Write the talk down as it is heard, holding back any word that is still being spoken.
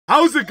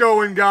How's it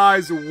going,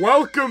 guys?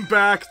 Welcome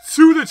back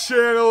to the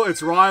channel.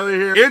 It's Riley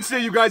here. And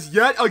today, you guys,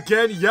 yet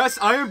again, yes,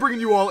 I am bringing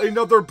you all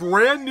another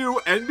brand new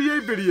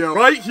NBA video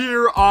right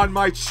here on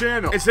my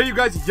channel. And today, you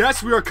guys,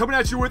 yes, we are coming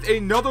at you with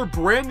another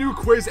brand new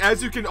quiz,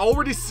 as you can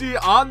already see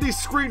on the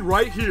screen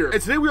right here. And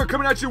today, we are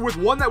coming at you with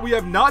one that we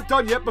have not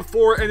done yet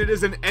before, and it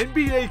is an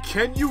NBA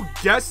Can You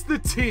Guess the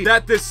Team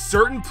that this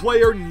certain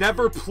player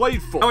never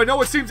played for. Now, I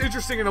know it seems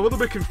interesting and a little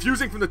bit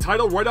confusing from the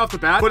title right off the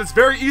bat, but it's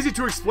very easy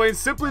to explain.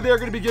 Simply, they are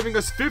going to be giving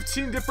us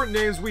 15 different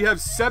names. We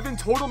have 7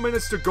 total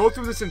minutes to go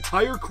through this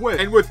entire quiz,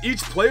 and with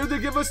each player they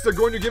give us, they're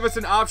going to give us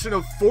an option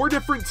of 4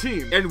 different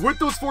teams, and with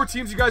those 4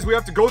 teams, you guys, we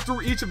have to go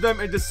through each of them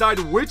and decide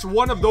which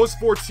one of those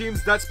 4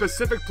 teams that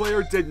specific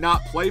player did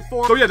not play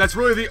for. So yeah, that's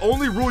really the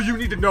only rule you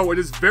need to know. It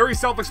is very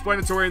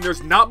self-explanatory, and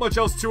there's not much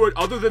else to it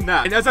other than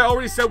that. And as I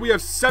already said, we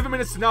have 7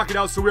 minutes to knock it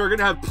out, so we are going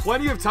to have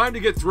plenty of time to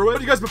get through it.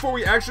 But you guys, before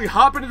we actually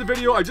hop into the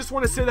video, I just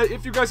want to say that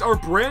if you guys are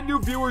brand new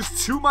viewers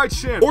to my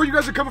channel, or you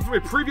guys are coming from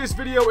a previous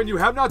video and you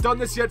have not done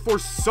this yet for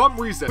some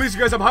reason, please, you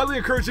guys, I'm highly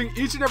encouraging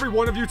each and every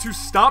one of you to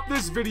stop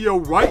this video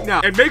right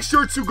now and make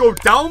sure to go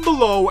down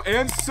below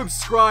and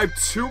subscribe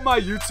to my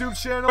YouTube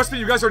channel. Trust me,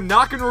 you guys are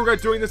not going to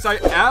regret doing this. I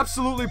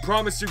absolutely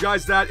promise you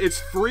guys that. It's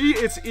free,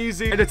 it's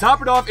easy, and to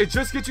top it off, it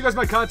just gets you guys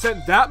my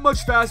content that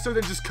much faster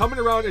than just coming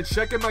around and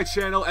checking my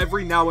channel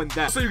every now and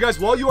then. So you guys,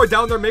 while you are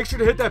down there, make sure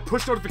to hit that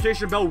push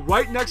notification bell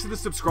right next to the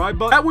subscribe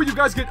button. That way you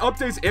guys get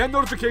updates and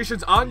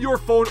notifications on your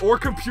phone or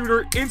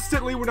computer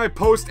instantly when I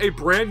post a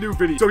brand new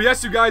video. So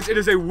yes, you guys, it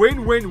is a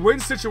win-win-win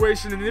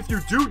situation, and if you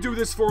do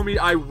this for me,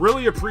 I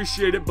really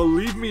appreciate it.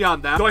 Believe me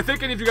on that. So I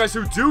thank any of you guys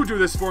who do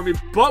this for me,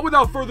 but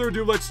without further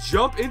ado, let's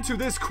jump into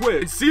this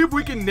quiz and see if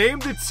we can name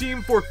the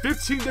team for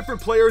 15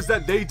 different players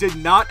that they did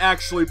not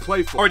actually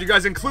play for. Alright, you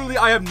guys, and clearly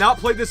I have not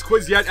played this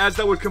quiz yet, as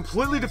that would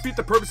completely defeat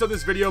the purpose of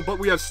this video, but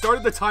we have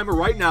started the timer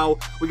right now.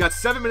 We got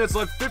 7 minutes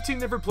left, 15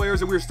 different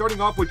players, and we are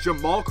starting off with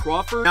Jamal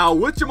Crawford. Now,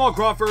 with Jamal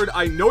Crawford,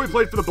 I know he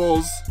played for the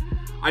Bulls.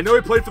 I know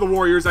he played for the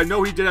Warriors. I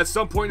know he did at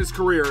some point in his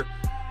career.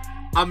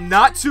 I'm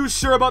not too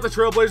sure about the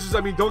Trailblazers.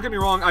 I mean, don't get me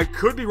wrong, I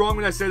could be wrong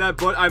when I say that,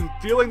 but I'm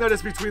feeling that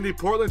it's between the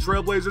Portland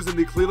Trailblazers and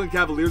the Cleveland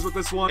Cavaliers with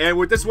this one. And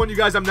with this one, you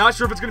guys, I'm not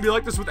sure if it's going to be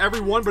like this with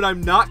everyone, but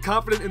I'm not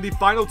confident in the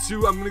final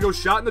 2. I'm going to go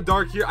shot in the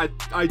dark here.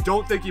 I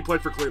don't think he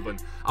played for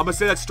Cleveland. I'm going to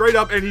say that straight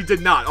up, and he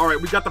did not. All right,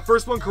 we got the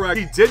first one correct.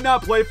 He did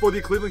not play for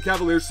the Cleveland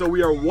Cavaliers, so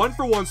we are 1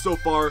 for 1 so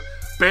far.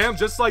 Bam,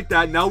 just like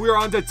that. Now we are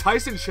on to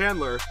Tyson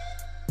Chandler.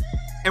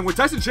 And with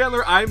Tyson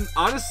Chandler, I'm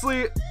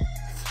honestly,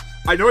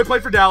 I know he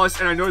played for Dallas,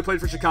 and I know he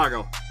played for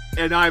Chicago.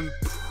 And I'm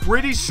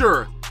pretty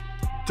sure,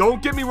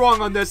 don't get me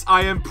wrong on this,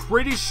 I am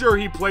pretty sure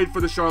he played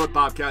for the Charlotte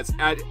Bobcats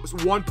at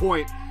one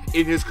point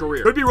in his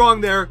career. Could be wrong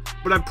there,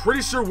 but I'm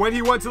pretty sure when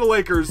he went to the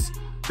Lakers,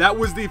 that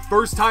was the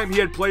first time he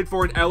had played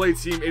for an LA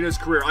team in his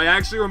career. I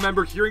actually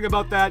remember hearing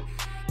about that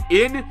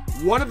in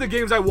one of the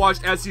games I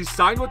watched as he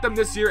signed with them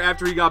this year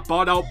after he got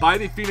bought out by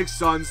the Phoenix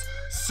Suns.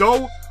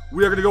 So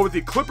we are going to go with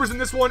the Clippers in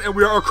this one, and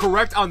we are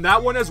correct on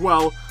that one as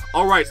well.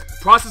 All right,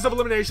 process of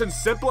elimination,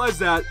 simple as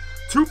that.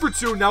 2 for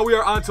 2. Now we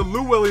are on to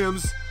Lou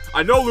Williams.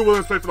 I know Lou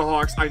Williams played for the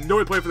Hawks. I know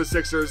he played for the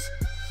Sixers.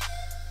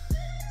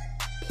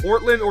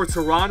 Portland or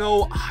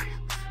Toronto?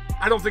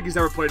 I don't think he's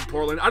ever played in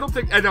Portland. I don't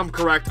think, and I'm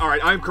correct. All right,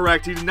 I'm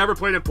correct. He never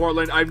played in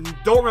Portland. I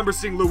don't remember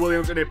seeing Lou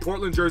Williams in a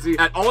Portland jersey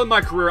at all in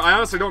my career. I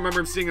honestly don't remember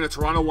him seeing in a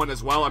Toronto one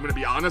as well. I'm going to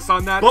be honest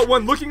on that. But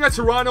when looking at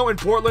Toronto and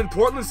Portland,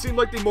 Portland seemed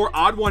like the more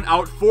odd one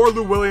out for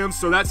Lou Williams,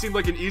 so that seemed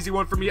like an easy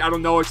one for me. I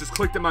don't know. It just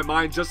clicked in my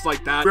mind just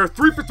like that. We are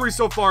 3 for 3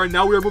 so far, and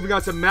now we are moving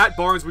on to Matt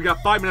Barnes. We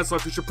got 5 minutes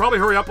left. We should probably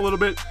hurry up a little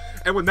bit.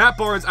 And with Matt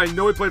Barnes, I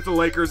know he played for the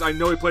Lakers. I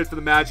know he played for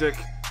the Magic.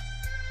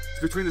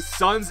 Between the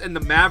Suns and the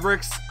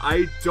Mavericks,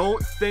 I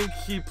don't think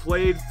he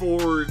played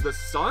for the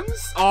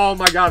Suns. Oh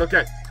my god,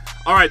 okay.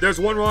 All right, there's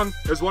one wrong.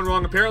 There's one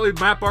wrong. Apparently,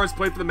 Matt Barnes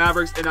played for the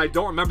Mavericks, and I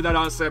don't remember that,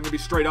 honestly. I'm going to be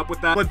straight up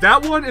with that. But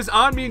that one is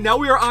on me. Now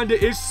we are on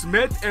to Ish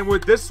Smith, and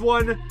with this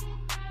one,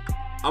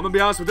 I'm going to be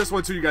honest with this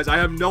one too, you guys. I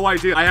have no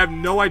idea. I have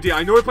no idea.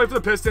 I know he played for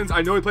the Pistons.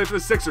 I know he played for the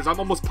Sixers. I'm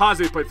almost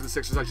positive he played for the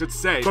Sixers, I should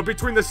say. But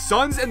between the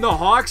Suns and the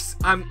Hawks,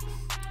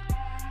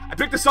 I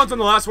picked the Suns on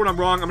the last one. I'm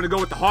wrong. I'm going to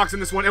go with the Hawks in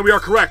this one, and we are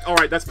correct. All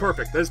right, that's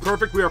perfect. That is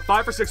perfect. We are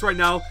 5 for 6 right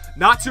now.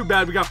 Not too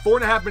bad. We got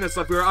 4.5 minutes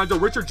left. We are on to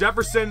Richard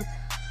Jefferson.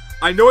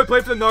 I know he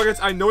played for the Nuggets.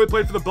 I know he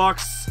played for the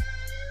Bucks.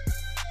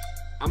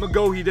 I'm going to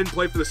go he didn't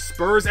play for the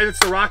Spurs, and it's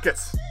the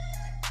Rockets.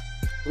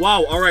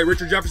 Wow. All right,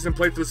 Richard Jefferson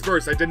played for the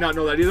Spurs. I did not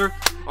know that either.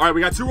 All right,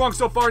 we got 2 wrong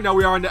so far. Now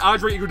we are on to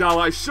Andre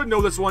Iguodala. I should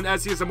know this one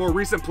as he is a more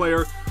recent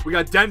player. We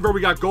got Denver.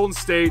 We got Golden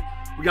State.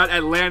 We got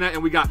Atlanta,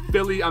 and we got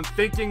Philly. I'm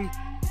thinking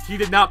he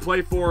did not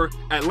play for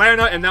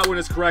Atlanta, and that one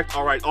is correct.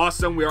 All right,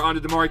 awesome. We are on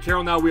to DeMarre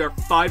Carroll now. We are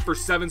 5 for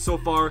 7 so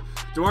far.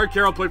 DeMarre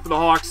Carroll played for the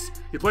Hawks.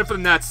 He played for the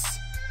Nets.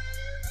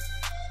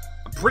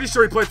 I'm pretty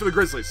sure he played for the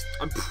Grizzlies.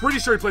 I'm pretty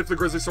sure he played for the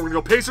Grizzlies, so we're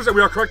going to go Pacers, and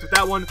we are correct with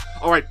that one.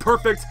 All right,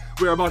 perfect.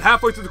 We are about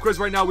halfway through the quiz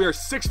right now. We are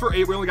 6 for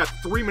 8. We only got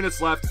 3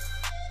 minutes left.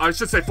 I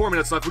should say 4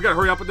 minutes left. We got to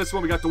hurry up with this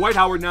one. We got Dwight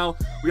Howard now.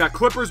 We got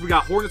Clippers. We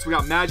got Hornets. We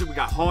got Magic. We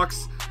got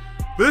Hawks.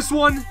 This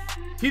one,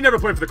 He never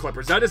played for the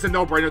Clippers. That is a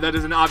no-brainer. That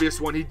is an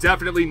obvious one. He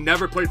definitely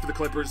never played for the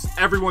Clippers.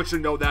 Everyone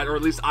should know that, or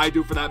at least I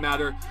do for that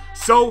matter.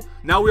 So,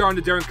 now we are on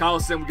to Darren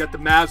Collison. We got the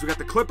Mavs, we got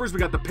the Clippers, we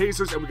got the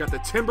Pacers, and we got the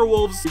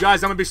Timberwolves. You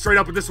guys, I'm going to be straight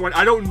up with this one.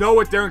 I don't know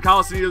what Darren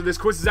Collison either. This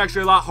quiz is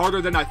actually a lot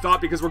harder than I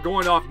thought because we're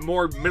going off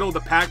more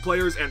middle-of-the-pack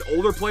players and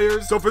older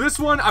players. So, for this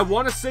one, I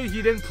want to say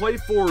he didn't play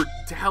for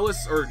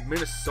Dallas or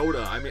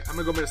Minnesota. I mean, I'm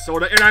going to go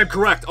Minnesota, and I'm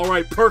correct. All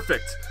right,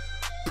 perfect.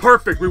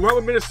 Perfect. We went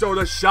with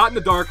Minnesota, shot in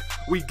the dark.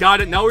 We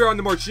got it. Now we're on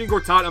to Marcin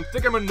Gortat. I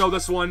think I'm going to know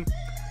this one.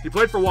 He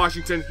played for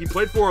Washington. He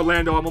played for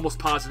Orlando. I'm almost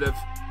positive.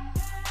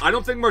 I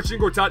don't think Marcin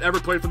Gortat ever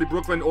played for the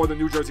Brooklyn or the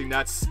New Jersey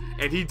Nets.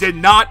 And he did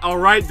not. All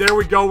right, there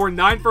we go. We're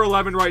 9 for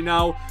 11 right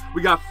now.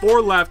 We got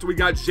 4 left. We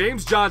got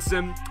James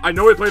Johnson. I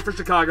know he played for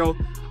Chicago.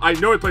 I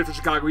know he played for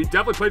Chicago. He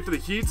definitely played for the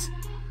Heat.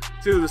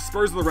 It's either the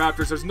Spurs or the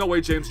Raptors. There's no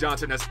way James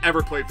Johnson has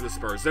ever played for the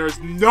Spurs. There is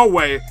no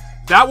way.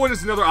 That one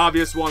is another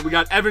obvious one. We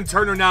got Evan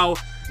Turner now.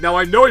 Now,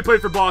 I know he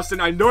played for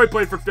Boston. I know he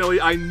played for Philly.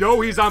 I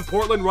know he's on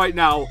Portland right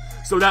now.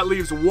 So that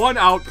leaves 1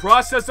 out.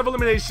 Process of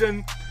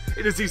elimination.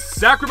 It is the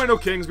Sacramento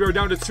Kings. We are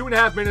down to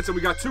 2.5 minutes, and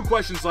we got 2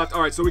 questions left.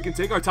 All right, so we can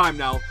take our time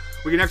now.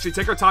 We can actually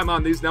take our time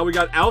on these. Now we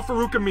got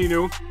Al-Farouq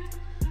Aminu.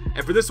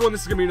 And for this one,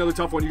 this is going to be another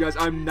tough one, you guys.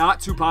 I'm not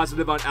too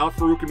positive on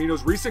Al-Farouq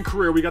Aminu's recent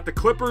career. We got the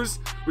Clippers,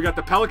 we got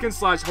the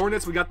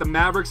Pelicans/Hornets, we got the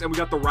Mavericks, and we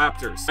got the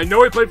Raptors. I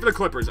know he played for the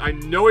Clippers. I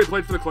know he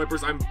played for the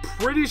Clippers. I'm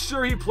pretty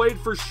sure he played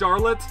for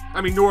Charlotte.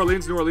 I mean, New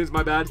Orleans,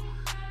 my bad.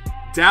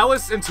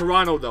 Dallas and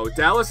Toronto, though.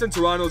 Dallas and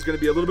Toronto is going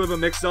to be a little bit of a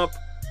mix-up.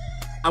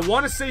 I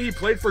want to say he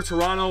played for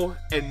Toronto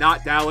and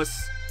not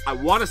Dallas. I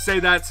want to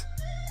say that.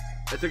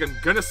 I think I'm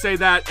going to say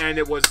that, and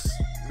it was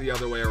the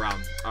other way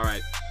around. All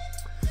right.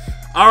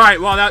 All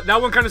right, well,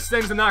 that one kind of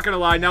stings, I'm not going to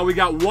lie. Now we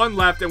got 1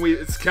 left, and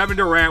it's Kevin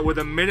Durant with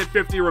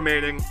 1:50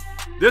 remaining.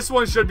 This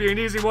one should be an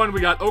easy one. We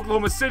got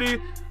Oklahoma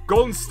City,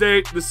 Golden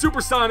State, the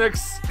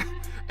Supersonics,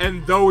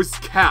 and those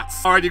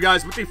Cats. All right, you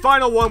guys, with the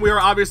final one, we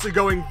are obviously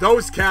going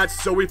those Cats.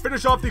 So we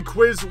finish off the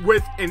quiz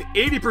with an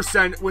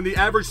 80% when the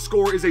average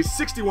score is a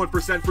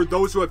 61% for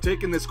those who have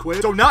taken this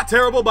quiz. So not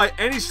terrible by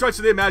any stretch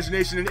of the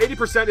imagination, and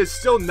 80% is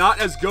still not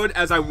as good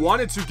as I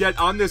wanted to get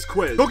on this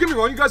quiz. Don't get me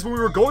wrong, you guys, when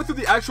we were going through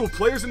the actual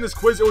players in this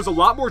quiz, it was a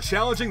lot more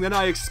challenging than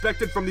I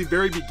expected from the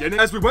very beginning,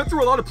 as we went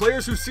through a lot of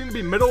players who seemed to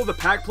be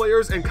middle-of-the-pack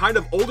players and kind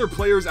of older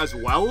players as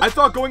well. I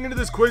thought going into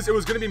this quiz, it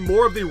was going to be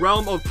more of the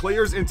realm of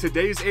players in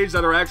today's age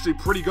that are actually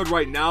pretty good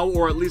right now,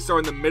 or at least are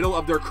in the middle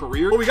of their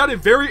career. But we got a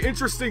very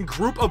interesting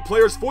group of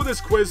players for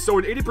this quiz, so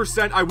an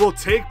 80% I will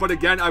take, but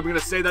again, I'm going to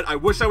say that I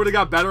wish I would have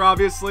got better,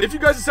 obviously. If you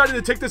guys decided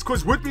to take this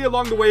quiz with me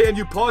along the way and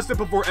you paused it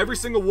before every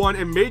single one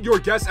and made your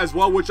guess as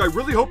well, which I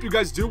really hope you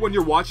guys do when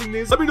you're watching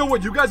these, let me know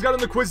what you guys got on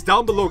the quiz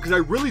down below, because I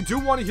really do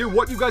want to hear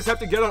what you guys have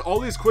to get on all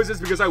these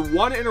quizzes, because I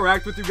want to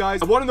interact with you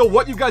guys. I want to know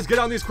what you guys get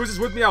on these quizzes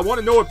with me. I want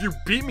to know if you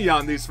beat me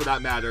on these, for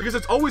that matter, because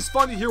it's always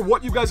fun to hear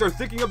what you guys are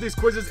thinking of these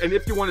quizzes, and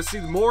if you want to see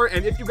more,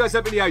 and if you guys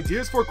have any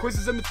ideas for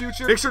quizzes in the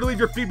future, make sure to leave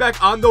your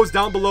feedback on those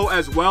down below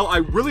as well. I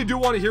really do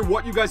want to hear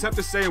what you guys have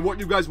to say and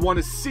what you guys want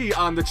to see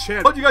on the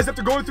channel. But you guys have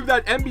to go through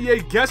that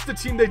NBA guess the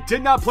team they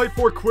did not play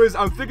for quiz.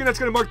 I'm thinking that's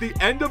going to mark the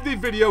end of the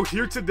video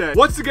here today.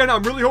 Once again,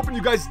 I'm really hoping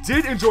you guys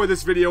did enjoy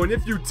this video, and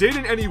if you did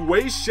in any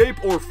way,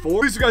 shape, or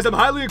form, please, you guys, I'm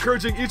highly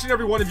encouraging each and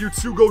every one of you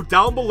to go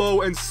down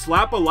below and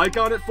slap a like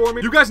on it for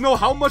me. You guys know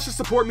how much the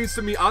support means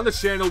to me on the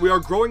channel. We are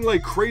growing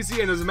like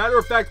crazy, and as a matter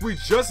of fact, we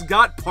just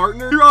got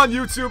partnered here on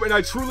YouTube, and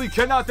I truly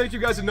cannot thank you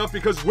guys enough,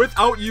 because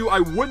without you, I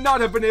would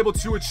not have been able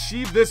to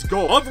achieve this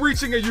goal of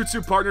reaching a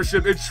YouTube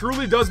partnership. It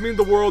truly does mean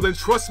the world, and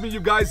trust me,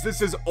 you guys,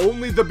 this is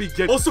only the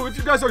beginning. Also, if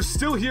you guys are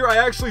still here, I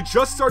actually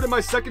just started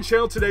my second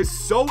channel today,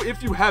 so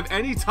if you have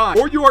any time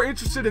or you are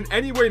interested in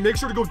any way, make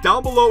sure to go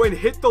down below and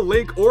hit the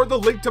link, or the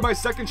link to my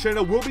second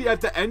channel will be at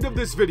the end of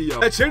this video.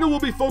 That channel will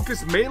be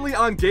focused mainly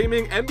on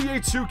gaming,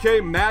 NBA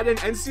 2K, Madden,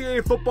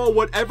 NCAA football,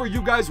 whatever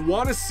you guys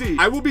want to see,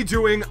 I will be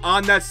doing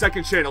on that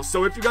second channel.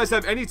 So if you guys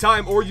have any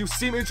time or you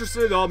seem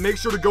interested at all, make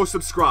sure to go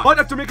subscribe. But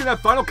after making that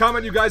final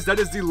comment, you guys, that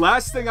is the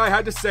last thing I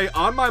had to say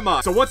on my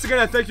mind. So once again,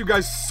 I thank you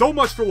guys so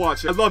much for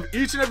watching. I love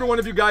each and every one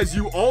of you guys.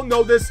 You all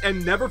know this,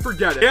 and never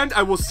forget it. And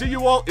I will see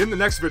you all in the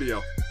next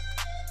video.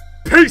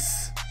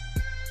 Peace!